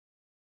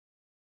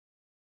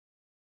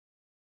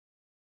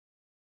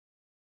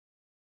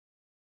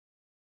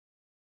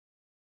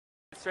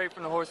straight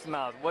from the horse's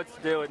mouth. What's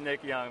the deal with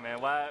Nick Young,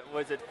 man? Why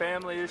was it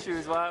family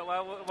issues?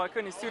 Why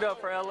couldn't he suit up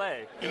for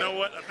LA? You know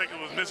what? I think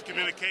it was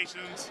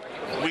miscommunications.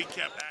 We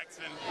kept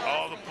asking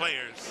all the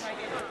players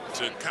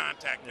to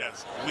contact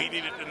us. We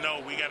needed to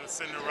know. We got to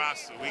send a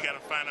roster. We got to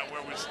find out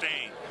where we're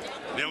staying.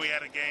 Then we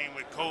had a game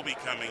with Kobe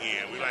coming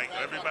in. We like,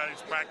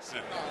 everybody's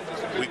practicing.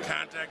 We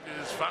contacted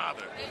his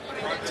father,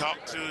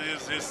 talked to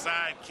his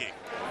sidekick.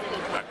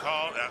 I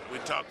called, we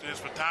talked to his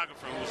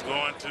photographer who was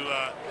going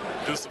to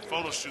do some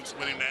photo shoots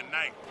with him that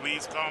night.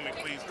 Please call me,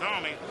 please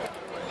call me.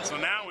 So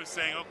now we're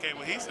saying, okay,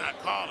 well, he's not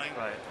calling.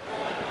 Right.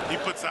 He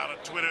puts out a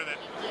Twitter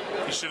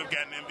that he should have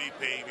gotten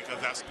MVP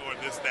because I scored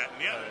this, that,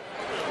 and the other.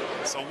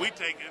 So we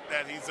take it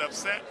that he's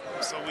upset,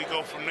 so we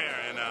go from there.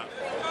 And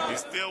he's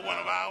still one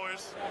of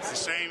ours. It's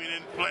a shame he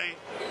didn't play,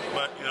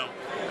 but, you know,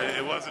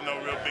 it wasn't no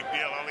real big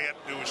deal. All he had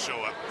to do was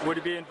show up. Would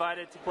he be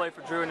invited to play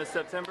for Drew in the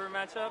September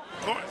matchup?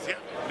 Of course, yeah,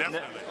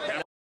 definitely.